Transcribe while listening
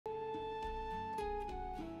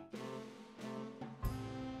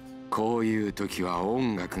こういう時は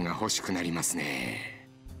音楽が欲しくなりますね。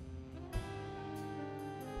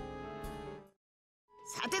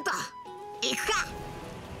さてと、行くか。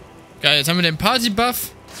Geil, jetzt haben wir den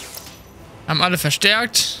Party-Buff. Haben alle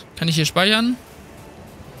verstärkt. Kann ich hier speichern?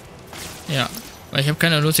 Ja. Weil ich habe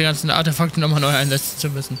keine Lust, die ganzen Artefakte nochmal neu einsetzen zu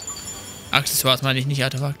müssen. Accessoires meine ich, nicht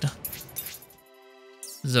Artefakte.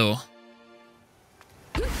 So.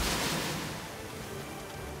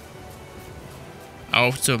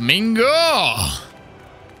 Auf zu Mingo!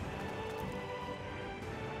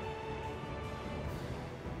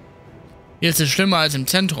 Hier ist es schlimmer als im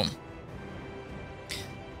Zentrum.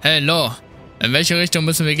 Hallo. In welche Richtung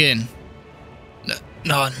müssen wir gehen?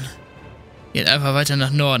 Norden. Geht einfach weiter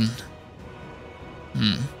nach Norden.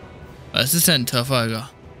 Was ist denn, Verfolger?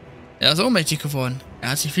 Er ist ohnmächtig geworden.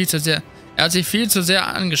 Er hat sich viel zu sehr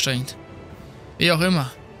angestrengt. Wie auch immer.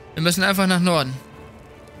 Wir müssen einfach nach Norden.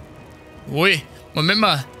 Ui, Moment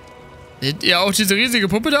mal. Seht ihr auch diese riesige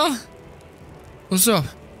Puppe da? So,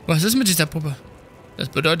 was ist mit dieser Puppe? Das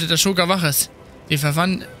bedeutet, dass Shoka wach ist. Sie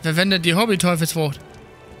verwendet die Hobby-Teufelsfrucht.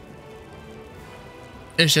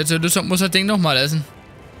 Ich schätze, Lysop muss das Ding nochmal essen.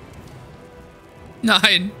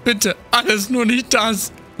 Nein, bitte, alles nur nicht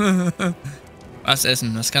das. Was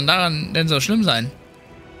essen? Was kann daran denn so schlimm sein?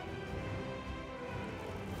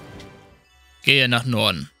 Gehe nach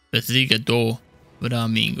Norden. Besiege Do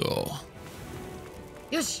Flamingo.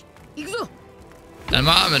 Dann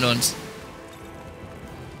mal mit uns.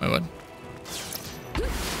 Oh Gott.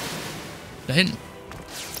 Da hinten.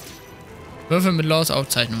 Würfel mit Laus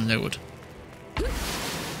Aufzeichnung, sehr gut.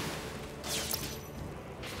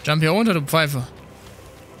 Jump hier runter, du Pfeife.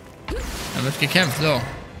 Da wird gekämpft, so.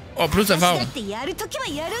 Oh, plus Erfahrung.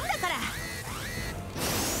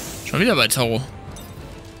 Schon wieder bei Zoro.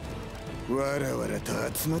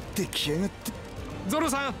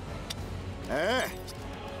 Zoro-san!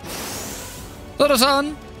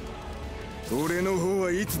 Zoro-san!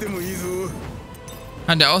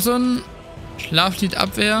 Hat der auch so ein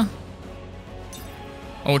Schlaflied-Abwehr?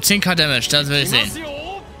 Oh, 10k Damage, das will ich sehen.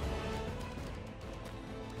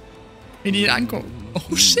 Wie die ihn angucken.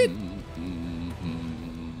 Oh, shit.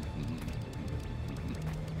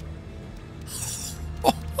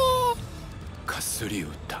 Oh, oh.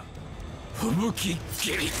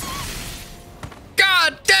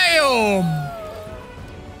 God damn!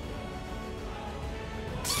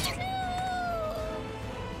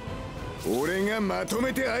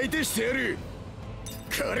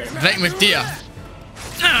 Weg mit dir!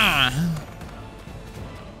 Ah.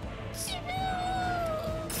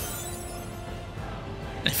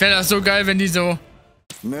 Ich fände das so geil, wenn die so...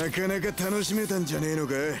 Alter,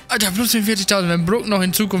 plus 44.000, wenn Brook noch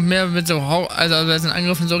in Zukunft mehr mit so also bei seinen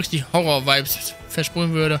Angriffen so richtig Horror-Vibes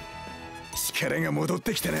versprühen würde.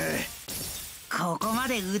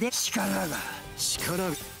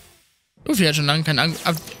 Luffy hat schon lange kein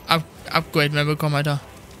Upgrade mehr bekommen, Alter.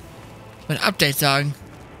 Ich will ein Update sagen.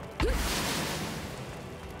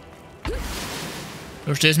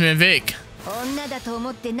 Du stehst mir im Weg.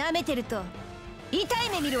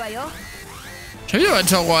 Schon wieder ein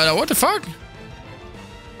Toro, Alter. What the fuck?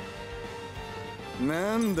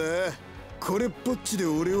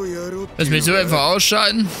 Lass mich so einfach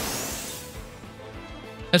ausschalten.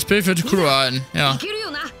 SP für die Crew halten. Ja.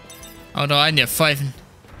 Haut rein, ihr Pfeifen.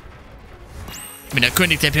 Ich bin der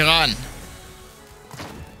König der Piraten.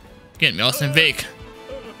 Geht mir aus dem Weg.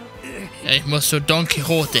 Ja, ich muss zu Don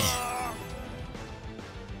Quixote.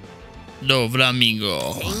 Do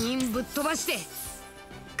Flamingo.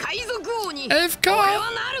 11k!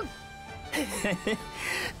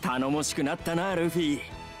 頼もしくなったな、ルフィ。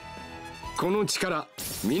この力、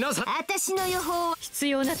皆さん。私の予報、必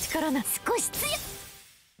要な力な、少し強い。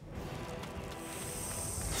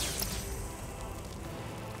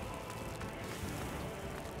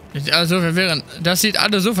Also verwirrend. Das sieht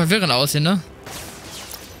alles so verwirrend aus hier, ne?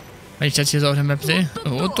 Wenn ich das hier so auf der Map sehe.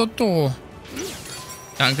 Oh, Toto.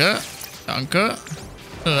 Danke. Danke.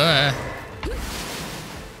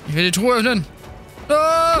 Ich will die Truhe öffnen.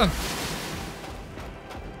 Ah!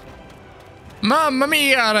 Mamma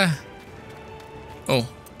mia! Oh.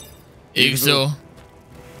 Ich so.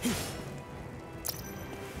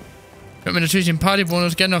 Ich würde mir natürlich den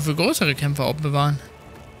Partybonus gerne noch für größere Kämpfer aufbewahren.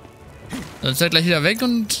 Sonst ist er gleich wieder weg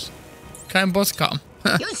und kein Boss kam.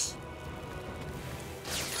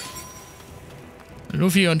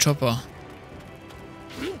 Luffy und Chopper.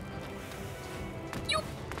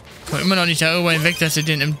 Ich komme immer noch nicht darüber hinweg, dass sie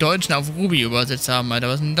den im Deutschen auf Ruby übersetzt haben, Alter.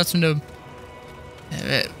 Was ist denn das für eine...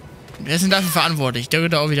 Wer ist denn dafür verantwortlich? Der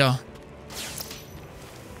wird auch wieder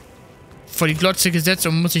vor die Glotze gesetzt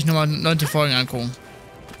und muss sich nochmal 90 Folgen angucken.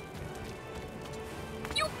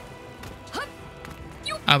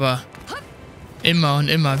 Aber immer und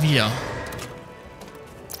immer wieder.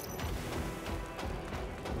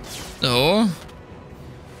 So.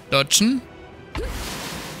 Dodgen.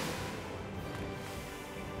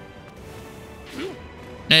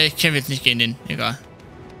 Ne, ich kämpfe jetzt nicht gegen den. Egal.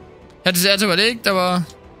 Ich hatte es erst überlegt, aber...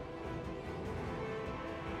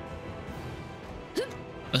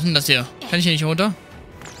 Was ist denn das hier? Kann ich hier nicht runter?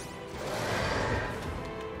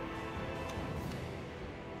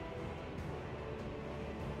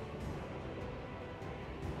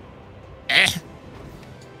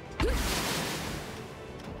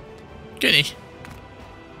 Geht nicht.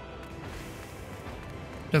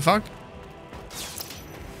 The fuck?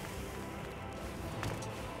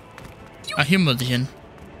 Ach, hier muss ich hin.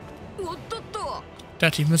 Ich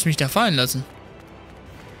dachte, ich muss mich da fallen lassen.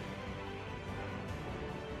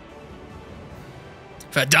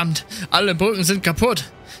 Verdammt, alle Brücken sind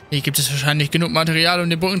kaputt. Hier gibt es wahrscheinlich genug Material,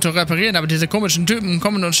 um die Brücken zu reparieren, aber diese komischen Typen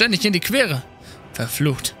kommen uns ständig in die Quere.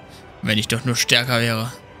 Verflucht, wenn ich doch nur stärker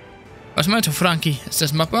wäre. Was meinst du, Frankie? Ist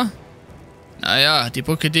das machbar? Naja, die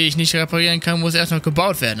Brücke, die ich nicht reparieren kann, muss erst noch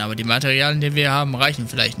gebaut werden, aber die Materialien, die wir haben, reichen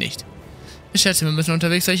vielleicht nicht. Ich schätze, wir müssen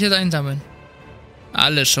unterwegs solche einsammeln.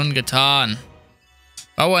 Alles schon getan.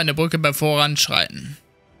 Baue eine Brücke beim Voranschreiten.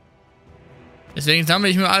 Deswegen sammle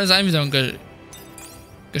ich mir alles ein wie so ein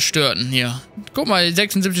Gestörten hier. Guck mal,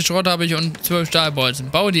 76 Schrott habe ich und 12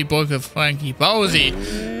 Stahlbolzen. Bau die Brücke, Frankie. Bau sie.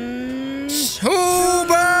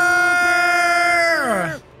 Super!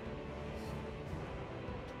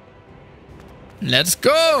 Let's go!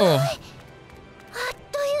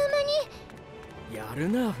 やる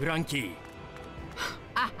なフランキー。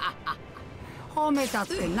褒めたっ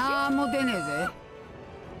てなんも出ねえぜ。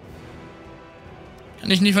 Kann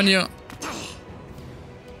ich nicht von dir.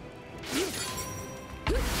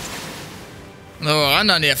 So, ran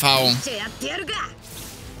an die Erfahrung.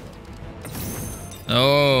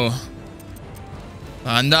 So.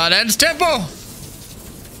 Sandalens Tempo!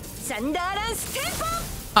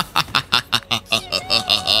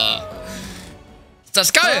 Ist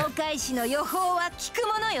das geil?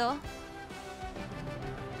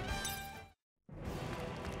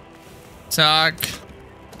 Zack.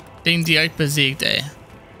 Ding direkt besiegt, ey.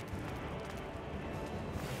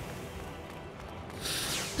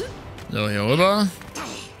 So, hier rüber.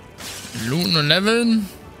 Looten und leveln.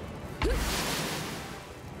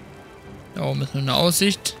 Da oben ist nur eine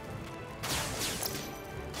Aussicht.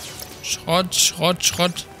 Schrott, Schrott,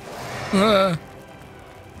 Schrott. Was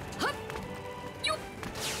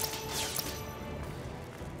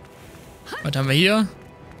haben wir hier?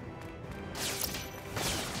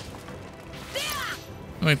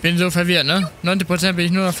 Oh, ich bin so verwirrt, ne? 90% bin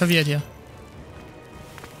ich nur noch verwirrt hier.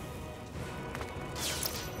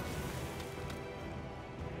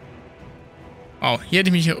 Oh, hier hätte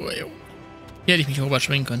ich mich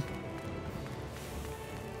rüberschwingen können.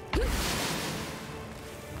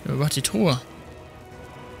 Überwacht die Truhe.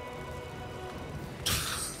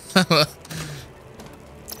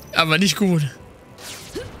 Aber nicht gut.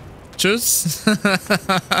 Tschüss.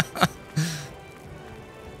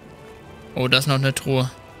 Oh, da ist noch eine Truhe.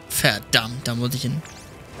 Verdammt, da muss ich hin.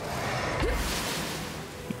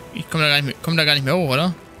 Ich komme da gar nicht mehr hoch,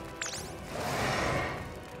 oder?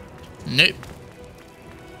 Nee.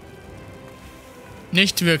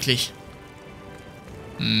 Nicht wirklich.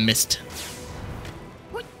 Mist.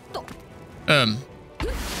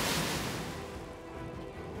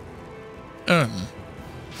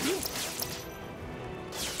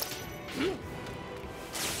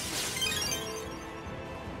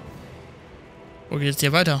 Wo geht es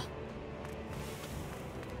hier weiter?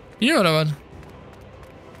 Hier oder was?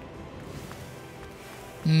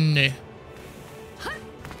 Nee.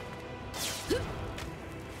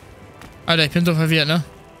 Alter, ich bin so verwirrt, ne?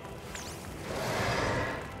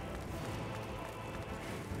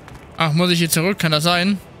 Ach, muss ich hier zurück? Kann das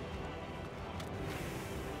sein?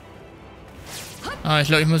 Ah, ich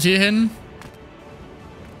glaube, ich muss hier hin.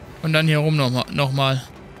 Und dann hier rum nochmal.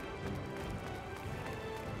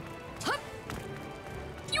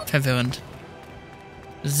 Verwirrend.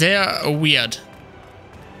 Sehr weird.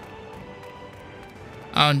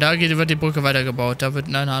 Ah, und da wird die Brücke weitergebaut. Da wird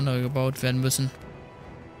eine andere gebaut werden müssen.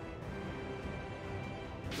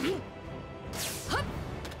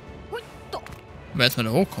 Aber erstmal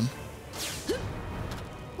da hochkommen.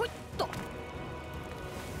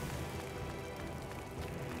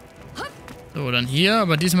 So, dann hier,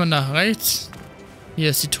 aber diesmal nach rechts. Hier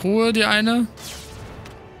ist die Truhe, die eine.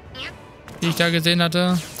 Die ich da gesehen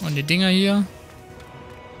hatte. Und die Dinger hier.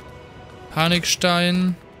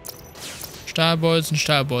 Panikstein. Stahlbolzen,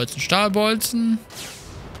 Stahlbolzen, Stahlbolzen.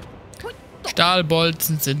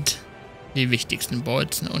 Stahlbolzen sind die wichtigsten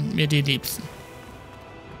Bolzen und mir die liebsten.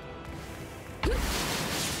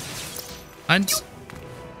 1.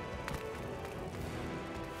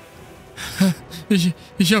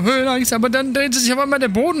 Ich habe Höhenangst, aber dann dreht sich auf einmal der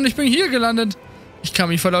Boden und ich bin hier gelandet. Ich kann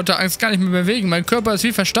mich vor lauter Angst gar nicht mehr bewegen. Mein Körper ist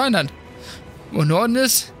wie versteinert. Wo Norden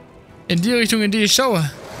ist? In die Richtung, in die ich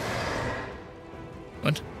schaue.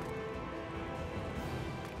 Und?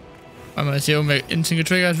 Einmal ist hier irgendwer instant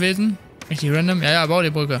getriggert gewesen. Richtig random. Ja, bau die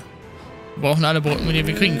Brücke. Wir brauchen alle Brücken, die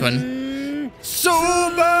wir kriegen können.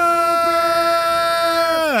 Super!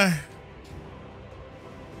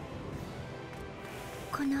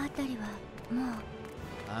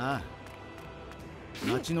 ああ、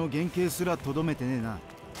町の原型すらとどめてねえな。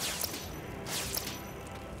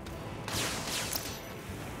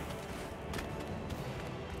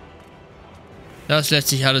 Das lässt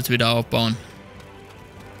sich alles wieder aufbauen.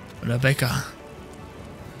 Oder Bäcker.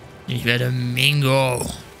 Ich werde Mingo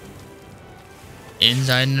in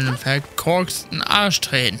seinen verkorksten Arsch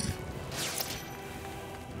treten.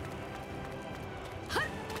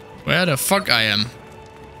 Where the fuck I am?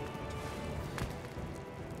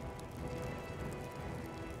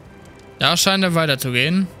 Da scheint er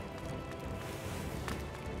weiterzugehen.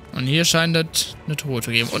 Und hier scheint es eine Truhe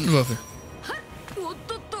zu geben. Und einen Würfel.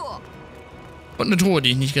 Und eine Truhe,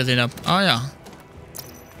 die ich nicht gesehen habe. Ah ja.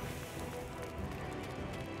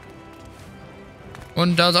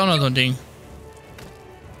 Und da ist auch noch so ein Ding.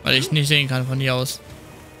 Weil ich nicht sehen kann von hier aus.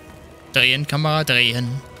 Drehen, Kamera,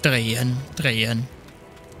 drehen, drehen, drehen.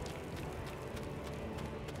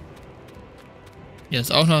 Hier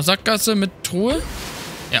ist auch noch Sackgasse mit Truhe.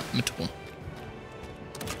 Ja, mit Truhe.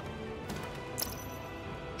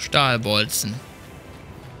 Stahlbolzen.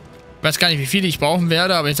 Ich weiß gar nicht, wie viele ich brauchen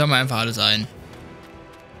werde, aber jetzt haben wir einfach alles ein.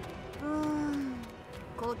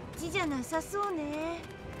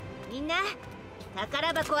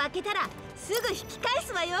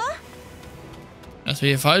 Dass wir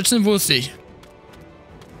hier falsch sind, wusste ich.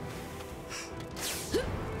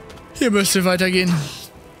 Hier müsste weitergehen.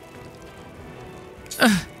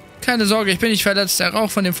 Keine Sorge, ich bin nicht verletzt. Der Rauch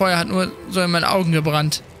von dem Feuer hat nur so in meinen Augen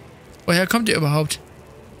gebrannt. Woher kommt ihr überhaupt?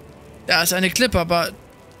 Da ist eine Klippe, aber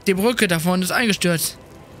die Brücke davon ist eingestürzt.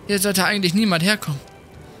 Hier sollte eigentlich niemand herkommen.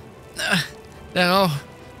 Der Rauch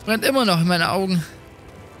brennt immer noch in meinen Augen.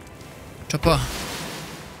 Chopper.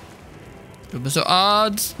 Du bist so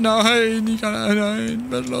Arzt. Nein, ich kann nein.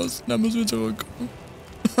 Verschlossen. Da müssen wir zurückkommen.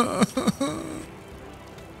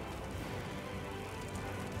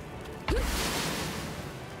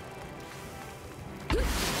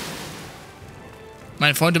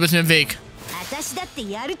 Mein Freund, du bist mir im Weg.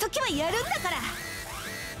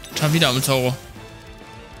 Schon wieder um Zoro.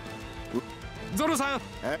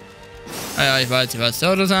 Ah ja, ich weiß.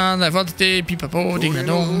 Zoro-san, sei vorsichtig, pipapo, ding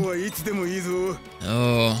dong.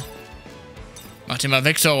 So. Mach den mal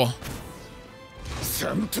weg, Zoro.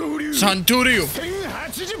 Santurio.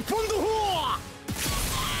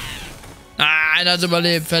 Ah, einer hat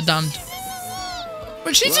überlebt, verdammt.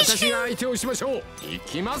 Und schießt sich.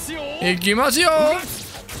 Ikimasu.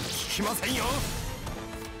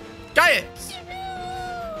 Geil.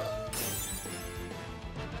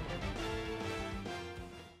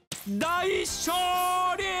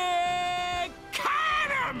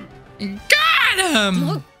 Got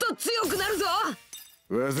him!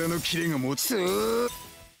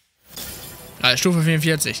 3 Stufe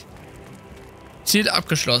 44. Ziel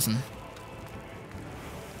abgeschlossen.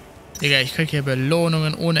 Digga, ich krieg hier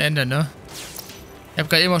Belohnungen ohne Ende, ne? Ich habe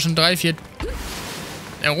gerade eben auch schon 3, 4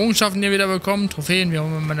 Errungenschaften hier wieder bekommen. Trophäen, wie auch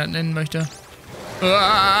immer man das nennen möchte.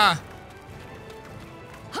 Ah!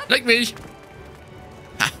 Leck mich!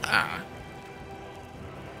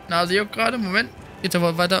 Nase juckt gerade. Moment. Geht's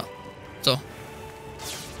aber weiter. So.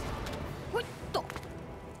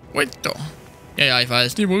 Ja, ich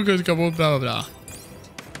weiß. Die Brücke ist kaputt, bla bla bla.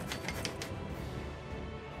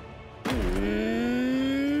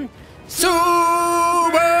 Super!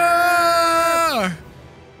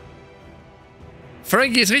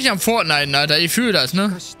 Frankie ist richtig am Fortnite, Alter. Ich fühle das,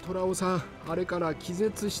 ne?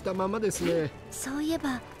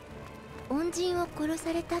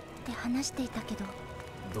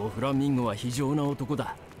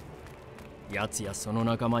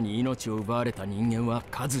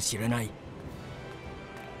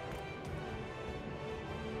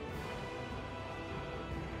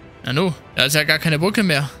 Na nu, da ist ja gar keine Brücke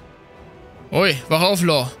mehr. Ui, wach auf,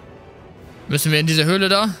 Lore. Müssen wir in diese Höhle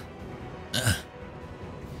da?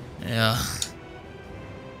 Ja.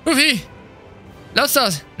 Luffy! Lass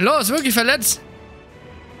das! Los, wirklich verletzt!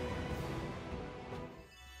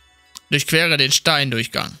 Durchquere den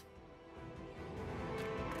Steindurchgang.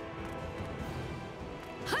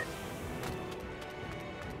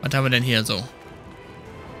 Was haben wir denn hier so?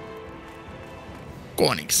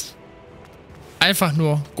 Gar nichts. Einfach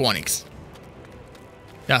nur gar nichts.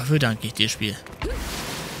 Dafür danke ich dir, Spiel.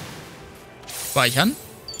 Speichern.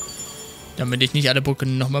 Damit ich nicht alle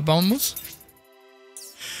Brücken nochmal bauen muss.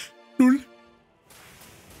 Nun.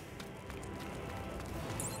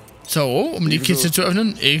 So, um die Kiste zu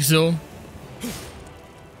öffnen. Ich so.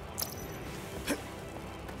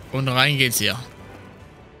 Und rein geht's hier.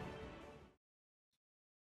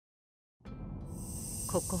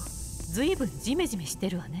 Koko, 随分ジメジメして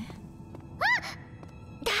るわね。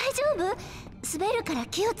大丈夫？滑るから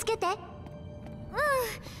気をつけて。うん。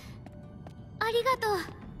ありがと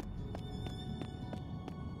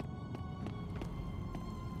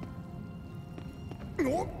う。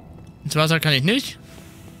Ins Wasser kann ich nicht.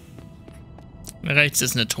 Rechts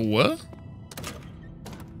ist eine Truhe.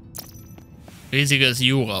 Riesiges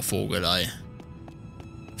Jura-Vogelei.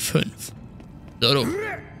 5. So, du.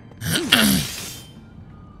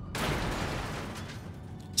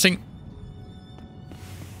 Sing.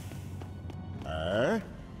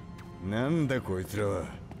 なんだこいつらは。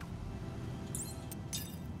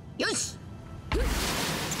よし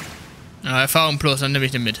Erfahrung plus, dann nehme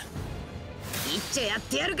ich den mit. いっちゃやっ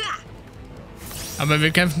てやるか Aber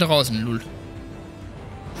wir kämpfen draußen, Lul.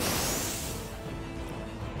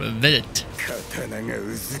 Wild.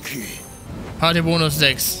 Partybonus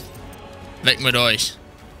 6. Weg mit euch.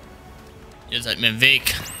 Ihr seid mir im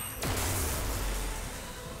Weg.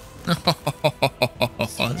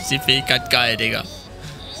 Ist die Fähigkeit geil, Digga.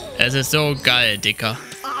 Es ist so geil, Dicker.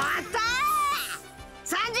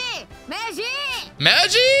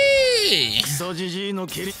 Magic!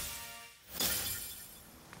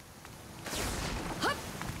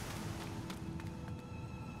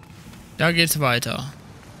 Da geht's weiter.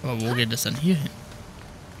 Aber wo geht es dann hier hin?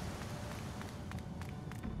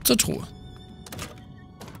 Zur Truhe.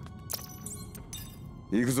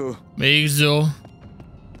 Ich so.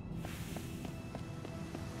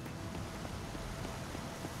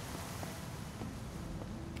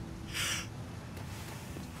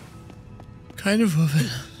 Keine Würfel.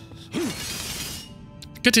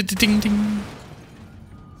 Ding, ding.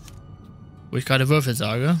 Wo ich gerade Würfel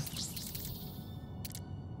sage.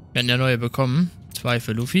 Wir werden ja neue bekommen. 2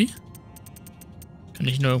 für Luffy. Kann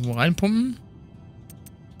ich nur irgendwo reinpumpen?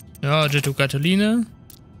 Ja, Jetto Gatoline.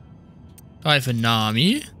 3 für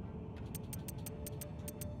Nami.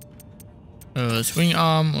 Swing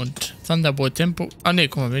Arm und Thunderbolt Tempo. Ah ne,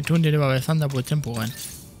 guck mal, wir tun den lieber bei Thunderbolt Tempo rein.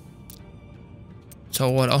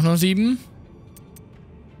 Zauber hat auch noch 7.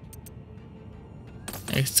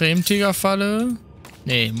 Extrem-Tigerfalle.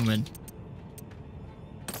 Ne, Moment.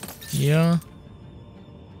 Hier.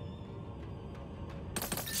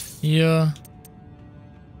 Hier.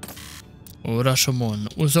 Oder schon mal eine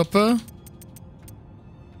Usoppe.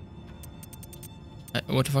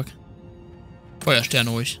 What the fuck? Feuerstern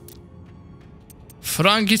ruhig.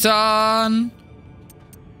 Frankie-san!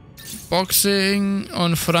 Boxing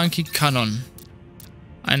und Frankie Cannon.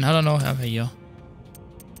 Einen hat er noch, aber hier.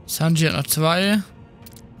 Sanji hat noch 2.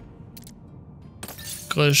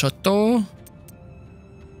 Grill Chateau.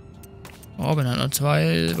 Robin hat noch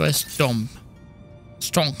 2 bei Stomp.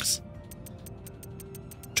 Stonks.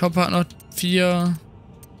 Chopper hat noch 4.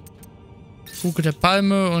 Kuke der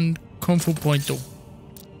Palme und Kung Fu Pointo.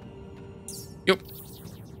 Jo.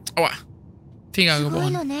 Aua. Finger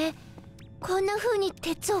gebrochen. こんな風に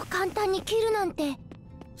鉄を簡単に切るなんて。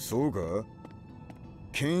そうか？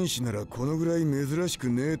剣士ならこのぐらい珍しく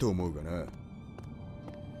ねえと思うがな。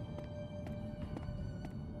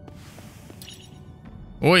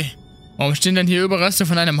Ui, warum stehen denn hier Überreste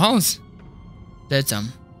von einem Haus?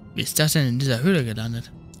 Seltsam. Wie ist das denn in dieser Höhle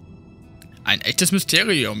gelandet? Ein echtes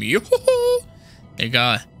Mysterium. Juhu.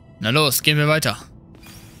 Egal. Na los, gehen wir weiter.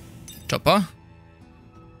 Chopper.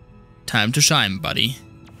 Time to shine, buddy.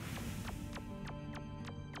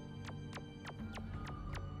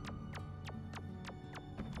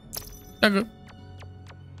 Danke.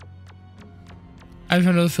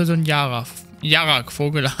 Einfach nur für so ein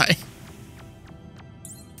Jarak-Vogelei.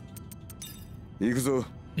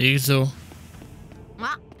 Ich so.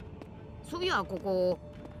 そういやここ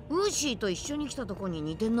ウーシーと一緒に来たとこに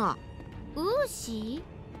似てんな。ウーシー？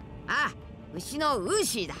ああ、牛のウー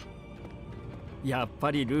シーだ。やっぱ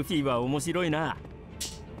りルフィは面白いな。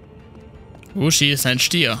Ushi ist ein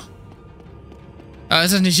Stier. Ah,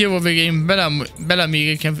 ist das nicht hier, wo wir gegen Bellamy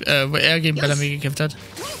gekämpft, wo er gegen Bellamy gekämpft hat?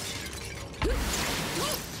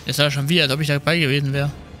 Ist ja schon wieder, als ob ich dabei gewesen wäre.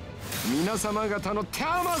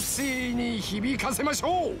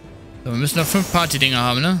 So, wir müssen noch 5 Party-Dinger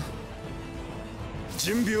haben, ne?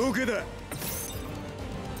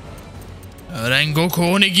 Rengoku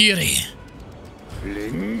Onigiri.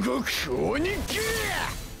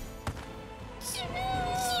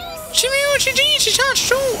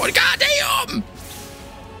 Und Gardeum!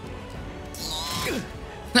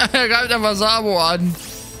 Er greift einfach Sabo an.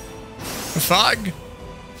 Fuck.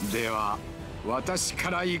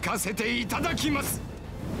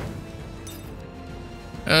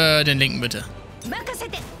 Den linken bitte.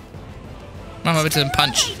 Mach mal bitte den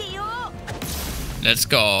Punch. Let's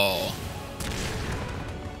go.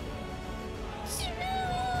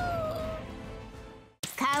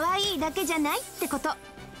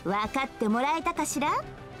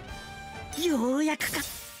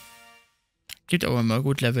 Gibt aber mal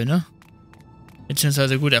gut Level, ne?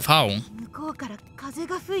 Beziehungsweise gute Erfahrung.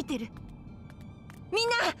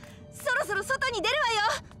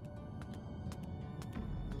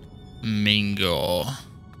 Mingo.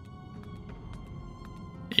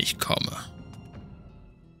 Ich komme.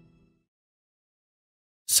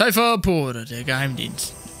 Cypher Pore, der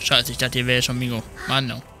Geheimdienst. Scheiße, ich dachte, ihr wäre schon Mingo. Mann,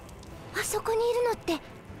 no.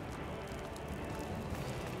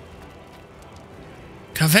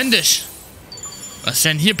 Cavendish! Was ist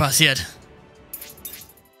denn hier passiert?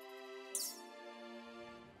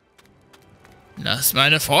 Lass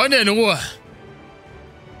meine Freunde in Ruhe!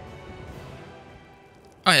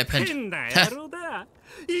 Ah, er pennt.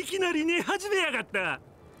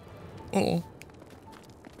 Oh.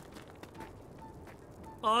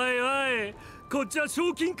 Oi, oi. こっちは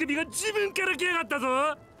賞金首が自分から来やがった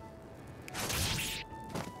ぞ。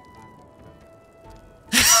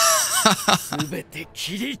すべて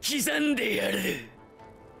切り刻んでやる。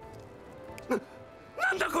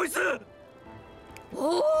なんだこいつ。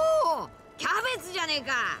おお、キャベツじゃねえ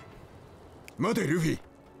か。待てルフィ、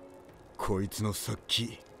こいつの殺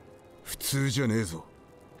気普通じゃねえぞ。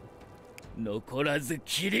残らず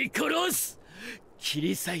切り殺す。切り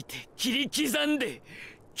裂いて切り刻んで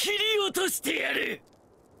切り落としてやる。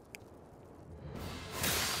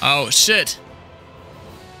Oh shit.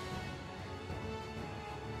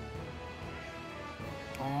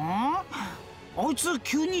あいつ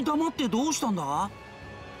急に黙ってどうしたんだ？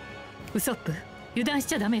ウソップ、油断し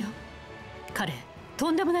ちゃダメよ。彼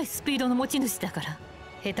とんでもないスピードの持ち主だから、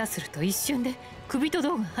下手すると一瞬で首と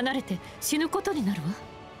胴が離れて死ぬことになるわ。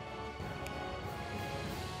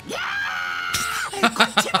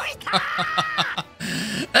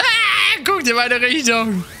Guck dir meine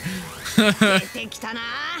Richtung.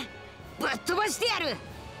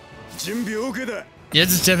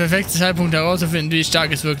 Jetzt ist der perfekte Zeitpunkt herauszufinden, wie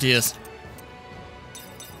stark es wirklich ist.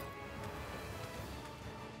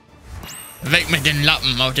 Weg mit den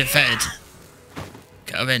Lappen auf dem Feld.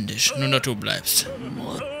 Cavendish, nur noch du bleibst.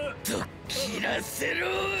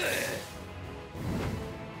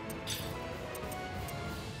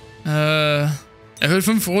 Erhöht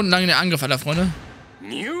 5 Runden lang den Angriff aller Freunde.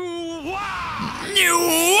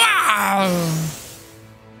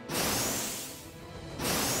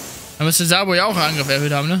 Da müsste Sabo ja auch einen Angriff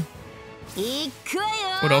erhöht haben, ne?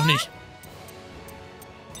 Oder auch nicht.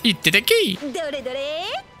 Itadaki!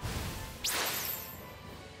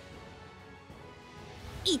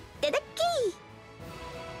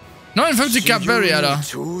 59 Barry, Alter.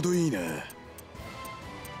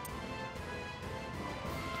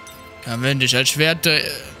 Cavendish als Schwert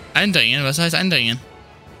eindringen? Was heißt eindringen?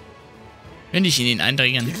 Wenn ich in ihn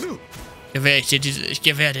eindringen, ich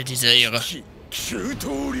gewähre dir diese Ehre.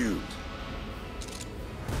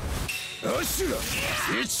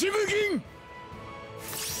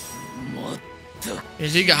 Der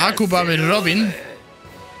Sieger Hakuba mit Robin.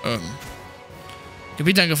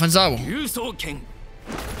 Gebietangriff von Sabo.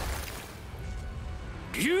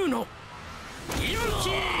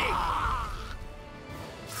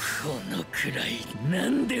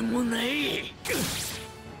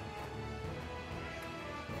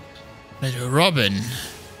 Mit Robin.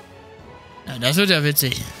 Ja, das wird ja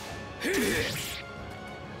witzig.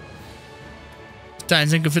 Dahin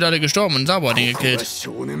sind gefühlt alle gestorben und Sabo hat ihn gekillt.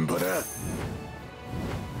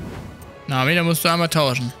 Nami, da musst du einmal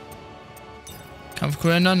tauschen.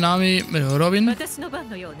 Kampfkommandant Nami mit Robin.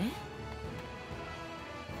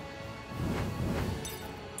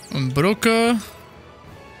 Und Brücke.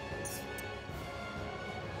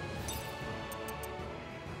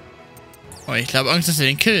 Oh, ich glaube Angst, dass er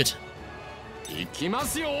den killt.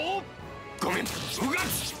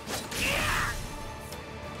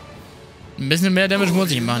 Ein bisschen mehr Damage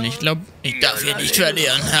muss ich machen. Ich glaube, ich darf hier nicht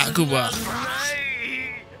verlieren, Hakuba.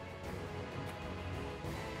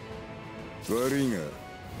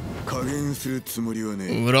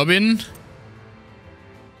 Robin.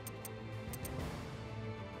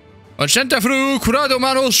 Und Fru Curado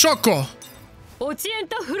Mano Schoko.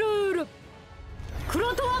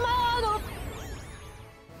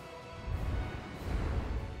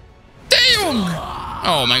 Damn!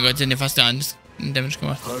 Oh mein Gott, sie haben ja fast einen Damage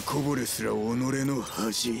gemacht.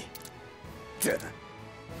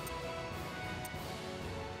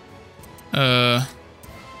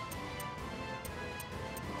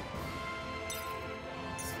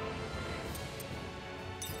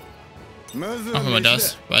 Machen wir mal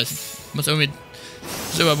das. Weiß, muss irgendwie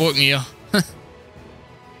das überbrücken hier.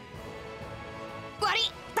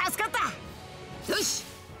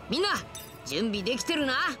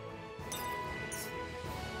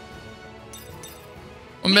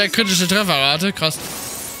 Und mehr kritische Trefferrate, krass.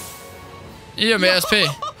 Hier, mehr SP.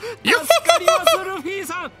 Juhu.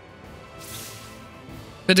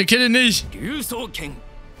 Bitte kill ihn nicht.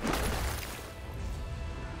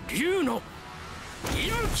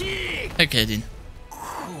 Er killt ihn.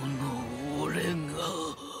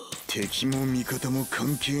 敵も味方も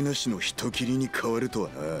関係なしの人斬りに変わるとは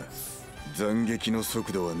な。斬撃の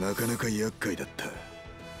速度はなかなか厄介だった。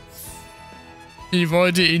 Ich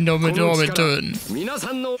wollte ihn doch mit Orbit töten. 皆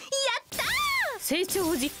さんのやったー。成長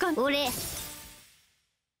を実感。俺。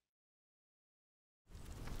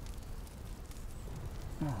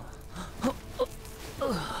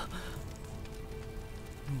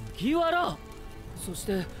麦わら、そし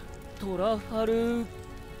てトラファル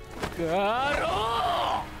ガロ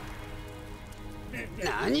ー。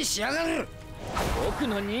何しやがる。僕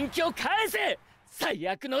の人気を返せ。最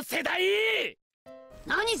悪の世代。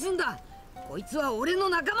何すんだ。こいつは俺の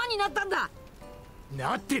仲間になったんだ。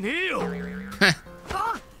なってねえよ。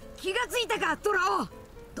あ、気がついたかトラオ。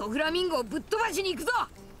ドフラミンゴをぶっ飛ばしに行くぞ。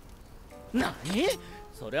何？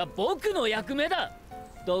それは僕の役目だ。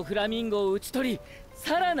ドフラミンゴを討ち取り、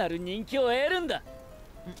さらなる人気を得るんだ。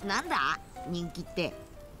なんだ人気って。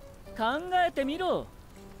考えてみろ。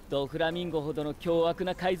ドフラミンゴほどの凶悪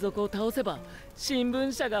な海賊を倒せば新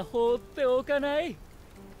聞社が放っておかない。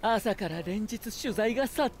朝から連日取材が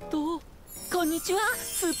殺到。こんにちは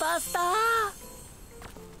スーパースター。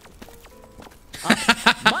あ、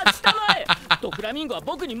待ちたまえ。ドフラミンゴは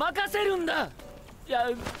僕に任せるんだ。いや、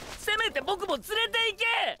せめて僕も連れて行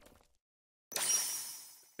け。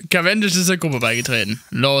 Cavendish ist der Gruppe beigetreten.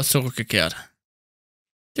 Law ist zurückgekehrt.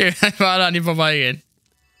 Die werden wir alle an ihm vorbeigehen.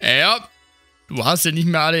 Ja, du hast ja nicht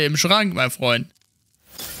mehr alle im Schrank, mein Freund.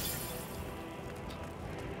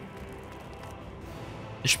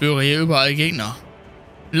 Ich spüre hier überall Gegner.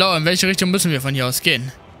 Law, in welche Richtung müssen wir von hier aus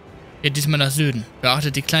gehen? Geht diesmal nach Süden.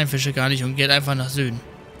 Beachtet die Kleinfische gar nicht und geht einfach nach Süden.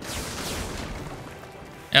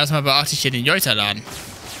 Erstmal beachte ich hier den Joita-Laden.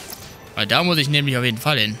 Weil da muss ich nämlich auf jeden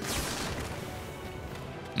Fall hin.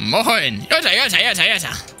 Moin! Joita, Joita, Joita, Joita!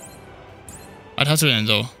 Was hast du denn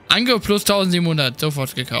so? Angriff plus 1700,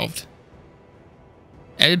 sofort gekauft.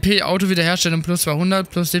 LP, Autowiederherstellung plus 200,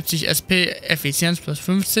 plus 70 SP, Effizienz plus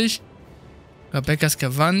 50. Rebecca's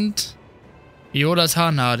Gewand. Yodas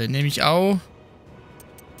Haarnadel, nehme ich auch.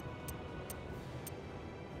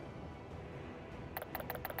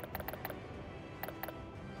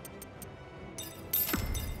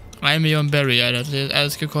 $3 Millionen Berry, Alter, das hat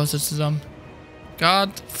alles gekostet zusammen. God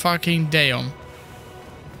fucking damn.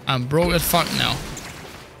 I'm broke as fuck now.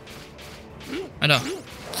 Alter,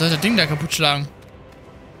 soll das Ding da kaputt schlagen?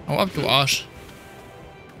 Hau ab, du Arsch.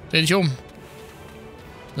 Dreh dich um.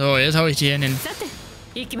 So, jetzt hau ich dir in den...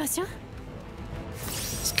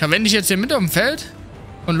 Ist Cavendish jetzt hier mit auf dem Feld?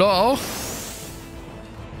 Und Law auch?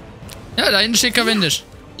 Ja, da hinten steht Cavendish.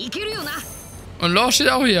 Und Law steht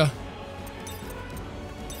auch hier.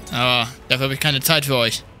 Aber dafür habe ich keine Zeit für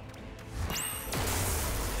euch.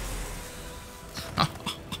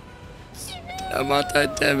 Er macht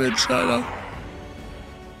ein Damage, Alter.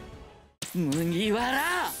 麦わ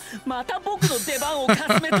ら、また僕の出番をか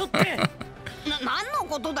すめ取って。何の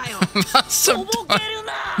ことだよ。 Was zum Teufel?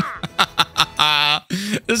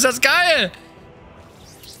 Ist das geil?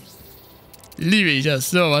 Liebe ich das.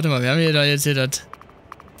 So, warte mal, wir haben hier da jetzt hier das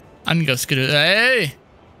Angriffsgedöns. Hey!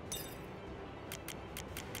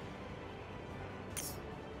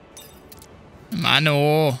 Mann,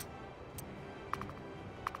 oh.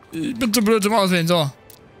 Ich bin zu blöd zum Auswählen, so.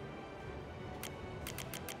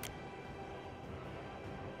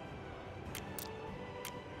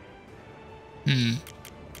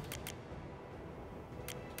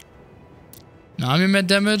 Na, haben wir mehr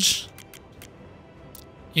Damage?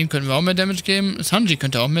 Ihm können wir auch mehr Damage geben. Sanji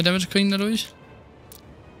könnte auch mehr Damage kriegen dadurch.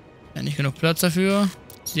 Ja, nicht genug Platz dafür.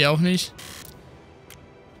 Sie auch nicht.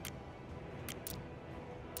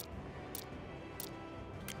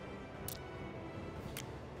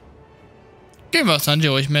 Geben wir Sanji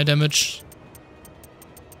ruhig mehr Damage.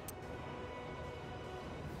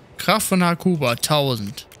 Kraft von Hakuba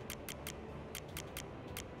 1000.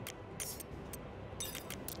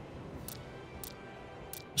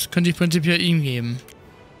 könnte ich prinzipiell ihm geben.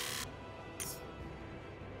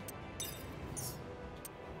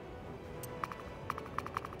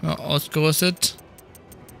 Ja, ausgerüstet.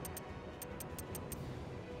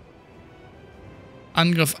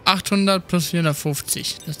 Angriff 800 plus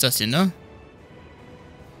 450. Das ist das hier, ne?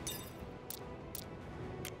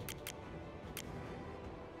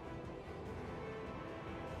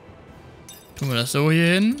 Tun wir das so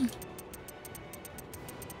hier hin.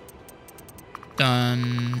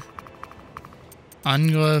 Dann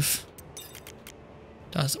Angriff.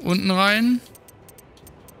 Das unten rein.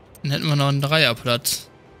 Dann hätten wir noch einen Dreierplatz.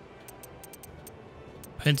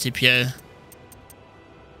 Prinzipiell.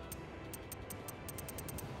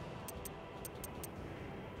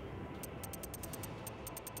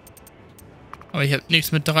 Aber ich habe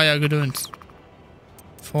nichts mit Dreier gedöns.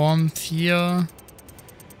 Form 4.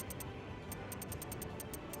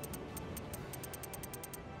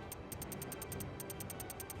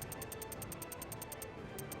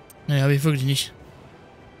 Ne, habe ich wirklich nicht.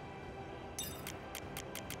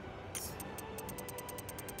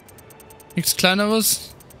 Nichts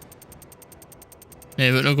kleineres?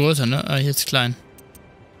 Ne, wird nur größer, ne? Ah, jetzt klein.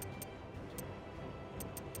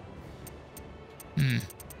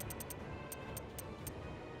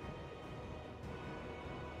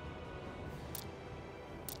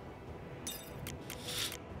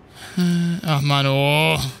 Ach man,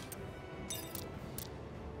 oh.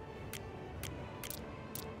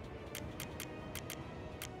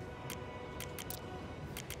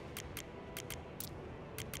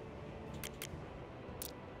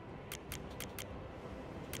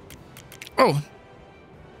 Oh.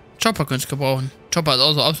 Chopper könnte ich gebrauchen. Chopper ist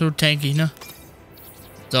auch so absolut tankig, ne?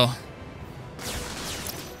 So.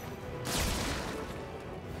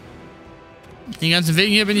 Den ganzen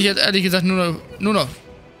Wegen hier bin ich jetzt ehrlich gesagt nur noch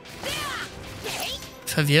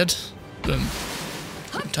verwirrt.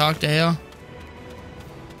 Guten Tag, der Herr.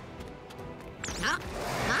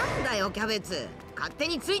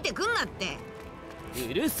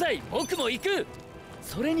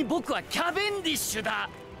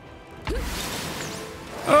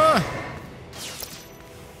 Ah.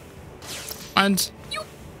 Eins.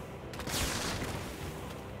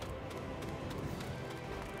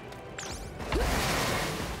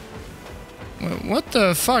 What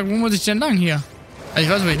the fuck? Wo muss ich denn lang hier? Also ich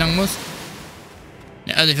weiß, wo ich lang muss.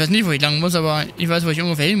 Ja, also ich weiß nicht, wo ich lang muss, aber ich weiß, wo ich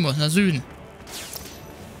ungefähr hin muss. Nach Süden.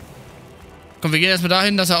 Komm, wir gehen erstmal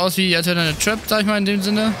dahin, dass er aussieht, als wäre er eine Trap, sag ich mal in dem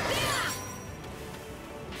Sinne.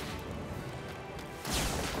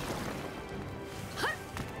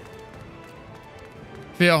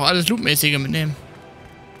 Ich will ja auch alles Loopmäßige mitnehmen.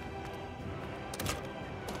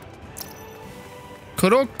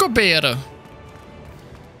 Krokobeere.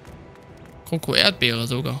 Kroko-Erdbeere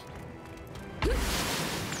sogar.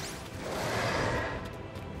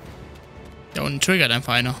 Da unten triggert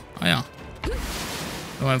einfach einer. Ah ja.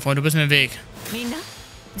 So, mein Freund, du bist mir im Weg.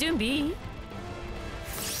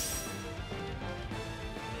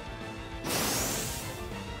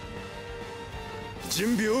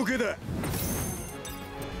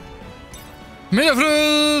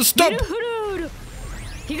 Mittelflüss, stopp!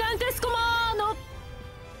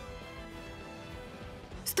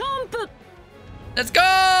 Let's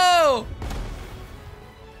go!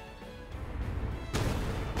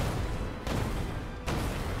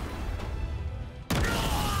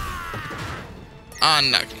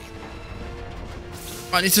 Unlucky.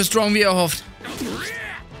 War nicht so strong, wie er hofft.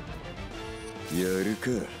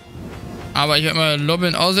 Aber ich werde mal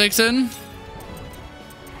Lobbin auswechseln.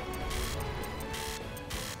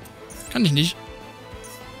 Kann ich nicht.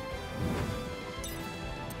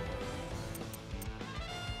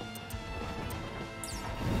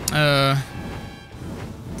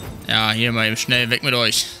 Ja, hier mal eben schnell weg mit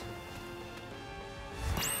euch.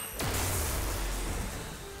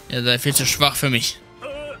 Ihr seid viel zu schwach für mich.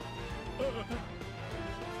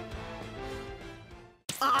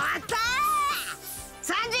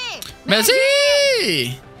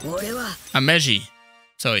 Merci! Ah, Magi.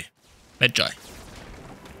 Sorry. Magi.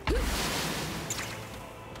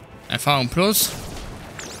 Erfahrung plus.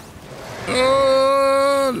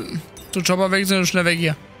 Oh, zu Chopper wechseln und schnell weg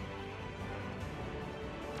hier.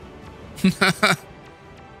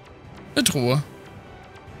 Eine Truhe.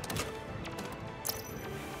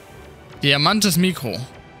 Diamantes Mikro.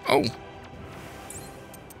 Oh.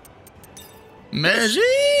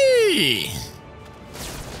 Magie!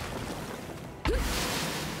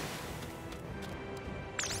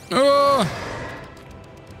 Oh!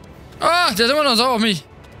 Ah, der ist immer noch sauer auf mich.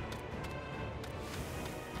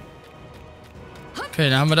 Okay,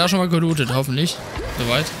 dann haben wir da schon mal gelootet, hoffentlich.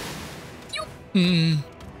 Soweit.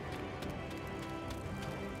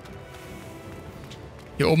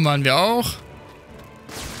 Hier oben waren wir auch.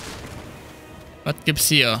 Was gibt's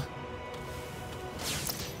hier?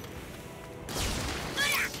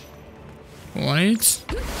 Oh, nichts.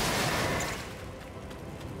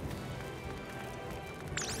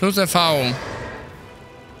 Plus Erfahrung.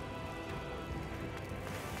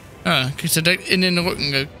 Ah, kriegst du direkt in den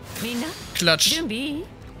Rücken geklatscht.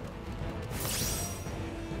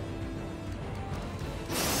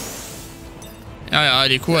 Ja, ja,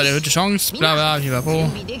 die Kuh hat erhöhte Chance, bla bla,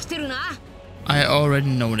 pipapo. I already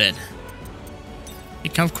know that. Die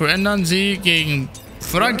Kampfcrew ändern sie gegen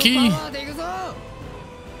Frankie.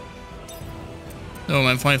 So,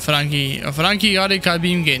 mein Freund Frankie. Frankie Radical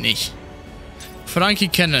Beam geht nicht. Frankie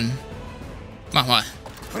Cannon. Mach mal.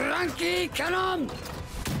 Frankie Cannon!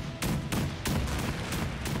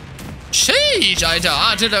 Sheesh, Alter.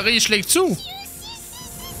 Artillerie schlägt zu.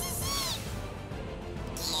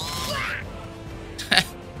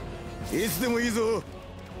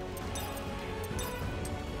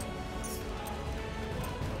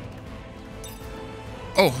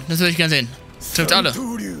 Oh, das will ich gerne sehen. Trifft alle.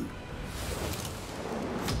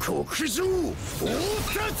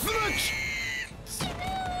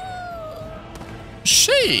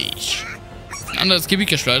 Sheesh. Ein anderes Gebiet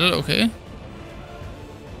geschleudert, okay.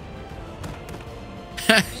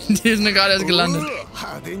 Die sind gerade erst gelandet.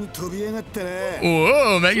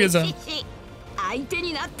 Oh, weg ist er.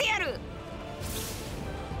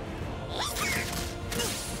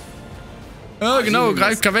 Ja, genau,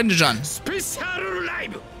 greift Cavendish an.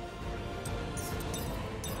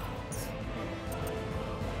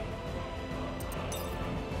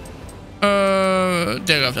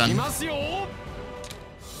 Der greift an.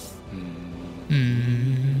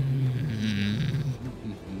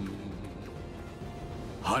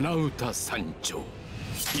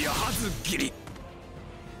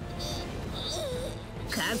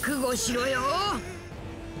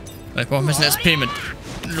 Ich brauche ein bisschen SP mit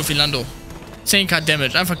Luffy Lando. 10k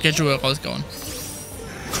Damage, einfach casual rausgehauen.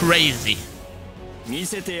 Crazy.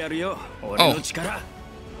 Oh.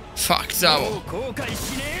 Fuck, sauer.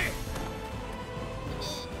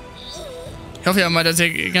 Ich hoffe ja mal, dass er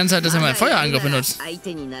die ganze Zeit, dass er meinen Feuerangriff benutzt.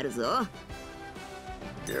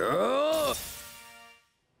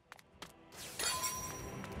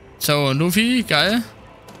 So, Luffy, geil.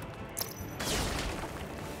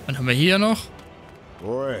 Was haben wir hier noch?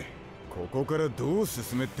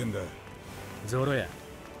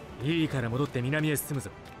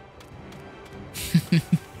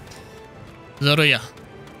 Zoroya.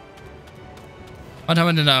 Was haben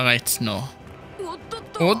wir denn da rechts noch?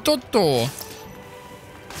 Ototo.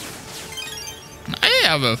 Ein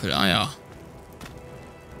Eierwürfel, ah ja.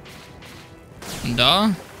 Und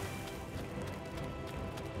da?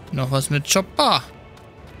 Noch was mit Chopper.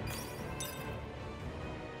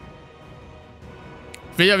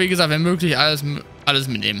 Ich will ja, wie gesagt, wenn möglich, alles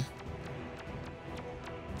mitnehmen.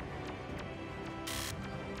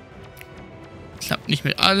 Klappt nicht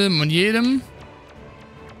mit allem und jedem.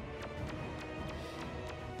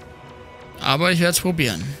 Aber ich werde es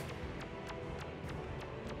probieren.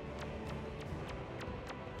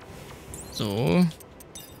 So.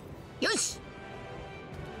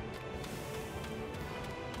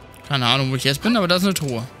 Keine Ahnung, wo ich jetzt bin, aber das ist eine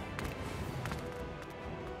Truhe.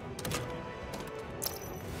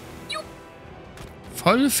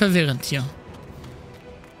 Voll verwirrend hier.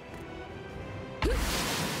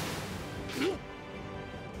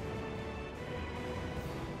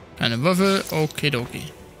 Keine Würfel,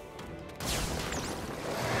 okidoki.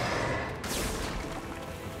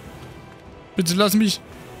 Bitte lass mich.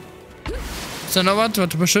 Ist da noch was? Was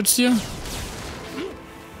beschützt hier?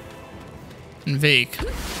 Ein Weg.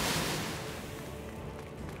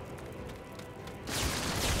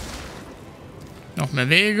 Noch mehr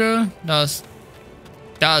Wege. Da ist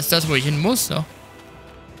das, wo ich hin muss. So.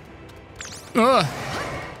 Oh.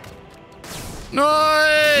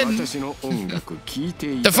 Nein!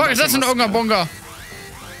 Der fuck ist das denn, Onga-Bonga?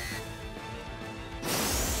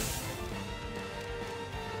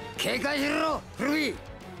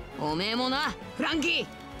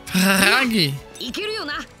 Frankie!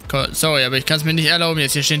 Sorry, aber ich kann es mir nicht erlauben,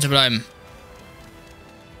 jetzt hier stehen zu bleiben.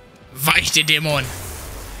 Weich, den Dämon!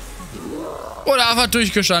 Oder einfach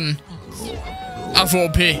durchgestanden. Affe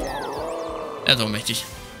OP. Er ist auch mächtig.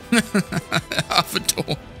 Affe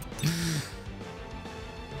tot.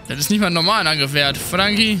 Das ist nicht mal einen normalen Angriff wert.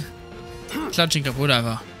 Frankie. Klatsch ihn kaputt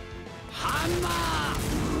einfach.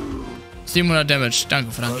 700 Damage.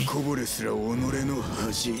 Danke, Frankie.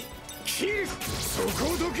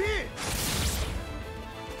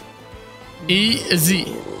 Easy.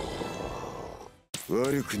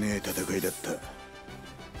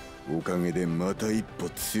 おかげでまた一歩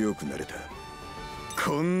強くなれた。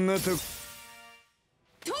こんなと。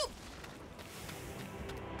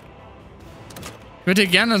Ich würde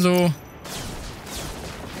gerne so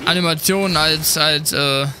Animationen als ja,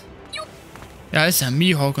 ist ja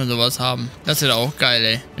Mihawk und sowas haben. Das wäre auch geil,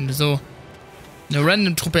 ey. Wenn du so eine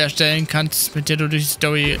Random-Truppe erstellen kannst, mit der du durch die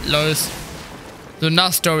Story läufst. So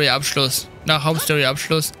nach Story-Abschluss, nach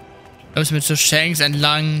Hauptstory-Abschluss. Läufst mit so Shanks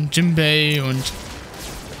entlang, Jinbei und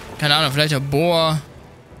keine Ahnung, vielleicht auch Boar.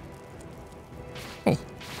 Oh.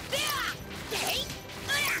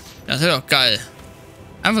 Das wäre doch geil.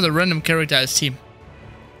 Einfach so Random Character als Team.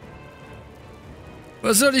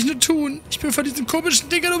 Was soll ich nur tun? Ich bin von diesen komischen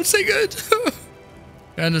Dingern umzingelt.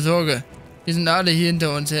 Keine Sorge. Die sind alle hier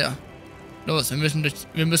hinter uns her. Los,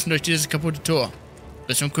 wir müssen durch dieses kaputte Tor.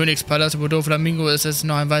 Bis zum Königspalast, wo Doflamingo ist, ist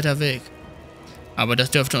noch ein weiter Weg. Aber das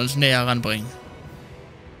dürfte uns näher ranbringen.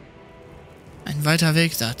 Ein weiter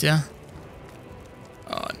Weg, sagt er.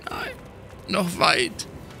 Oh nein. Noch weit.